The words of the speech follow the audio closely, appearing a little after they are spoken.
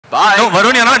Bye. No,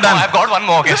 Varun, you're not done. I've got one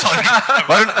more. Okay, sorry.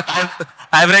 Varun,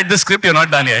 I've read the script. You're not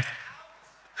done yet.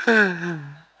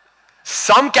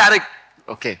 Some character.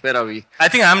 Okay, where are we? I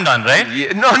think I'm done, right?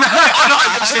 Yeah, no.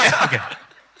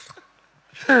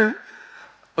 Okay.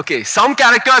 Okay, some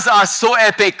characters are so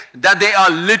epic that they are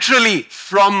literally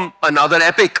from another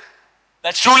epic.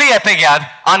 That's truly epic, yaar.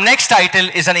 Our next title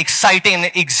is an exciting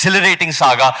and exhilarating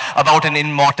saga about an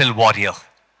immortal warrior.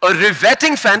 A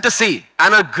riveting fantasy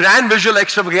and a grand visual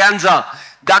extravaganza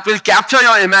that will capture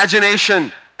your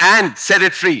imagination and set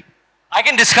it free. I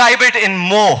can describe it in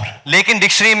more, लेकिन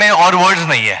dictionary में और words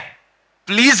नहीं है.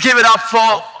 Please give it up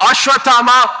for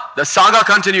Ashwatthama. The saga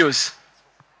continues.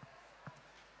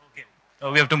 Okay.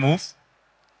 So we have to move.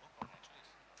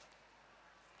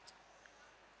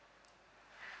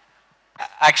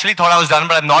 Actually thought I was done,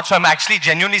 but I'm not, so I'm actually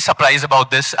genuinely surprised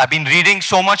about this. I've been reading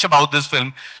so much about this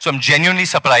film, so I'm genuinely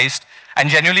surprised and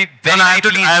genuinely very I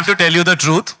have to tell you the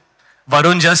truth.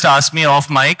 Varun just asked me off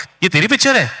mic, ये तेरी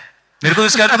picture है? मेरे को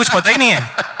इसके बारे में कुछ पता ही नहीं है.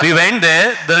 We went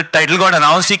there, the title got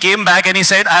announced, he came back and he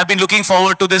said, I've been looking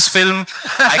forward to this film.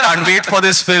 I can't wait for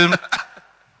this film.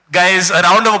 Guys, a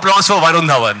round of applause for Varun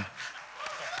Dhawan.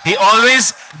 He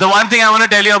always, the one thing I want to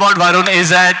tell you about Varun is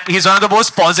that he's one of the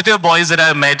most positive boys that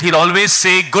I've met. He'll always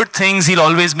say good things, he'll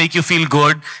always make you feel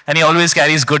good, and he always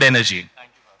carries good energy.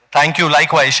 Thank you,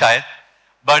 likewise, Shahid.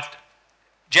 But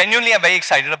genuinely, I'm very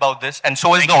excited about this, and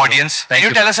so is the audience. Can you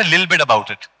tell us a little bit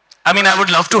about it? I mean, I would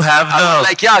love to have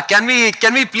the...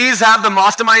 Can we please have the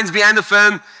masterminds behind the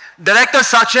film, director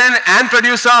Sachin and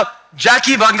producer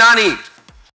Jackky Bhagnani.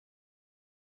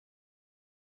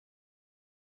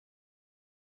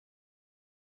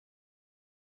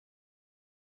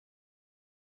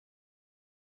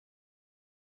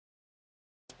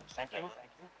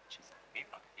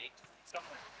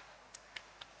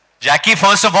 Jackky,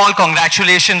 first of all,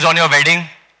 congratulations on your wedding.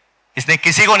 इसने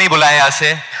किसी को नहीं बुलाया यहाँ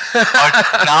से.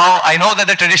 But now I know that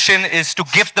the tradition is to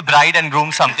gift the bride and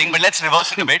groom something, but let's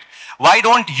reverse it a bit. Why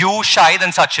don't you, Shahid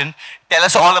and Sachin, tell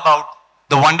us all about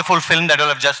the wonderful film that you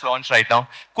have just launched right now?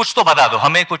 कुछ तो बता दो,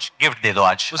 हमें कुछ gift दे दो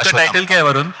आज. उसका title क्या है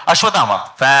Varun?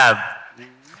 Ashwatthama. Fab.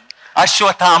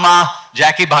 Ashwatthama.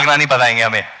 Jackky Bhagnani बताएंगे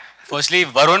हमें. Firstly,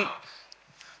 Varun,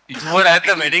 you were at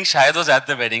the wedding, Shahid was at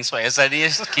the wedding, so SID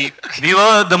We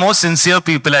were the most sincere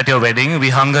people at your wedding. We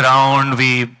hung around,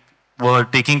 we were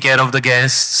taking care of the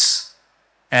guests,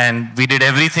 and we did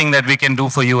everything that we can do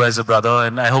for you as a brother,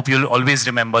 and I hope you'll always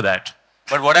remember that.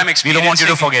 But what I'm experiencing... We don't want you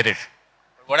to forget it.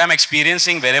 What I'm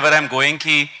experiencing wherever I'm going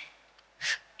कि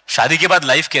शादी के बाद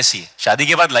life कैसी है? शादी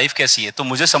के बाद life कैसी है? तो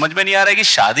मुझे समझ में नहीं आ रहा है कि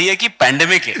शादी है कि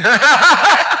पैंडेमिक है.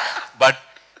 But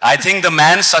I think the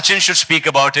man Sachin should speak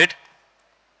about it.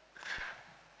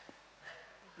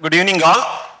 Good evening,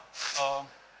 all.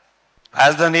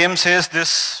 As the name says,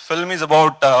 this film is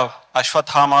about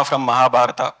Ashwatthama from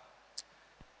Mahabharata,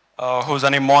 who's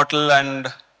an immortal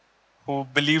and who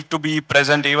believed to be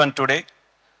present even today.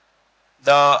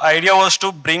 The idea was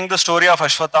to bring the story of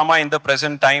Ashwatthama in the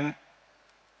present time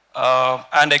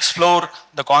and explore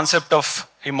the concept of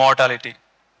immortality.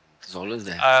 It's always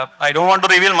there. I don't want to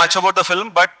reveal much about the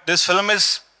film, but this film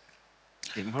is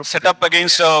set up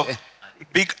against a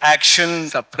big action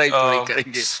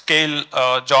scale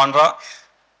genre,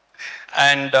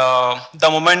 and the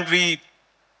moment we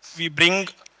bring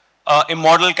an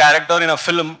immortal character in a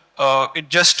film, it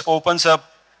just opens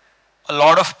up a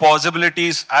lot of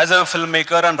possibilities as a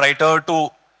filmmaker and writer to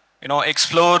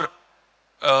explore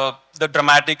the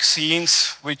dramatic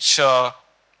scenes which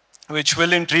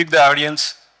will intrigue the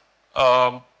audience,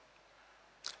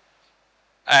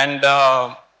 and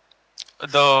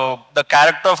the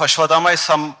character of Ashwatthama is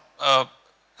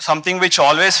something which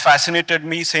always fascinated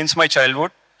me since my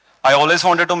childhood. I always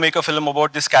wanted to make a film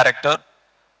about this character.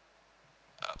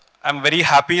 I'm very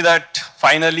happy that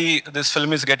finally this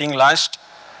film is getting launched,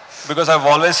 because I've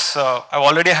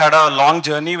already had a long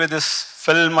journey with this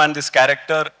film and this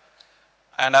character,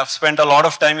 and I've spent a lot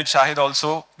of time with Shahid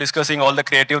also discussing all the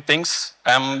creative things.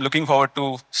 I'm looking forward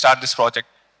to start this project.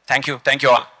 Thank you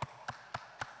all.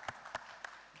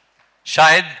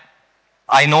 Shahid,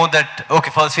 I know that,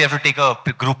 okay, first we have to take a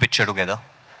group picture together.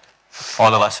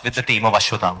 All of us with the team of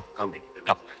Ashwatthama. Come.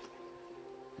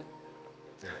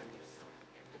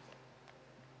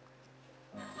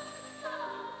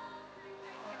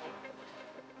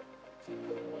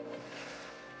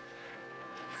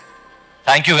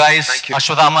 Thank you guys. Thank you.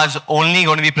 Ashwatthama is only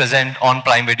going to be present on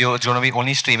Prime Video. It's going to be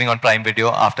only streaming on Prime Video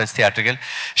after it's theatrical.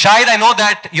 Shahid, I know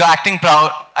that you're acting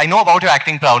proud. I know about your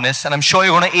acting prowess, and I'm sure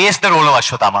you're going to ace the role of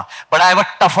Ashwatthama. But I have a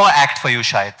tougher act for you,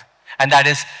 Shahid. And that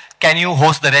is, can you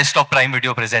host the rest of Prime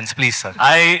Video Presents, please, sir?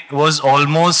 I was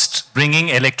almost bringing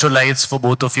electrolytes for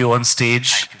both of you on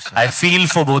stage. Thank you, sir. I feel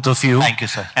for both of you. Thank you,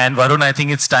 sir. And Varun, I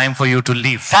think it's time for you to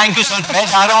leave. Thank you, sir. मैं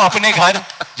जा रहा हूँ अपने घर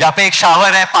जहाँ पे एक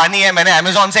shower है, पानी है. मैंने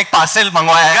Amazon से एक parcel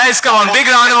मंगवाया है. Guys, come on, big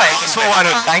round of applause for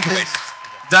Varun. Thank you.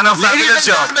 Done a Ladies and fabulous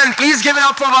job. gentlemen, please give it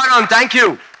up for Varun. Thank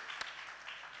you.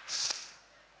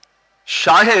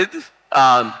 Shahid,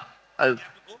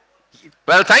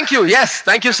 well, thank you. Yes,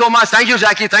 thank you so much. Thank you,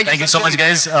 Jackky. Thank you so much,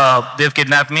 guys. They've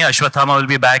kidnapped me. Ashwatthama will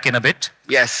be back in a bit.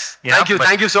 Yes. Yeah, Thank you. but-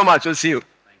 Thank you so much. We'll see you.